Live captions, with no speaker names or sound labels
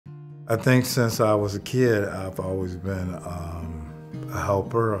I think since I was a kid, I've always been a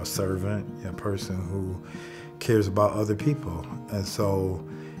helper, a servant, a person who cares about other people. And so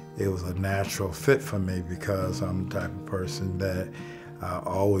it was a natural fit for me because I'm the type of person that I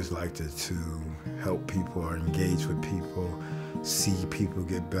always liked to help people or engage with people, see people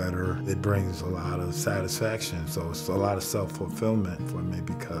get better. It brings a lot of satisfaction. So it's a lot of self-fulfillment for me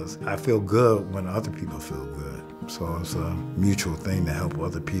because I feel good when other people feel good. So it's a mutual thing to help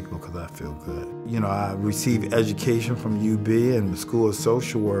other people because I feel good. I received education from UB and the School of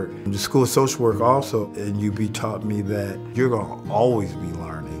Social Work. The School of Social Work also in UB taught me that you're going to always be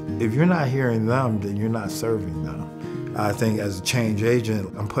learning. If you're not hearing them, then you're not serving them. I think as a change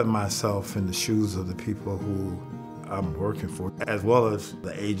agent, I'm putting myself in the shoes of the people who I'm working for, as well as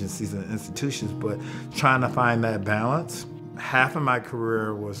the agencies and institutions, but trying to find that balance. Half of my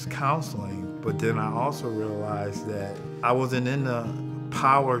career was counseling, but then I also realized that I wasn't in the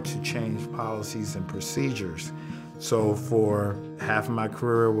power to change policies and procedures. So for half of my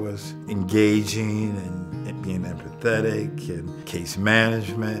career was engaging and being empathetic and case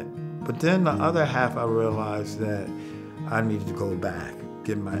management. But then the other half I realized that I needed to go back,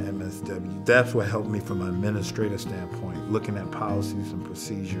 get my MSW. That's what helped me from an administrative standpoint, looking at policies and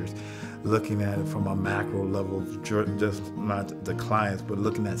procedures, looking at it from a macro level, just not the clients, but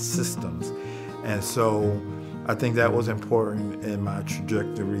looking at systems. And so I think that was important in my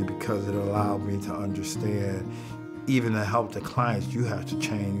trajectory because it allowed me to understand, even to help the clients, you have to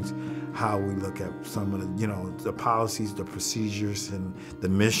change how we look at some of the policies, the procedures, and the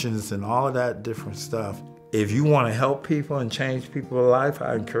missions, and all of that different stuff. If you want to help people and change people's life,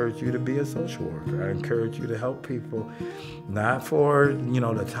 I encourage you to be a social worker. I encourage you to help people, not for,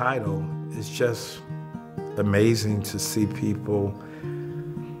 the title. It's just amazing to see people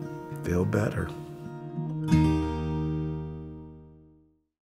feel better.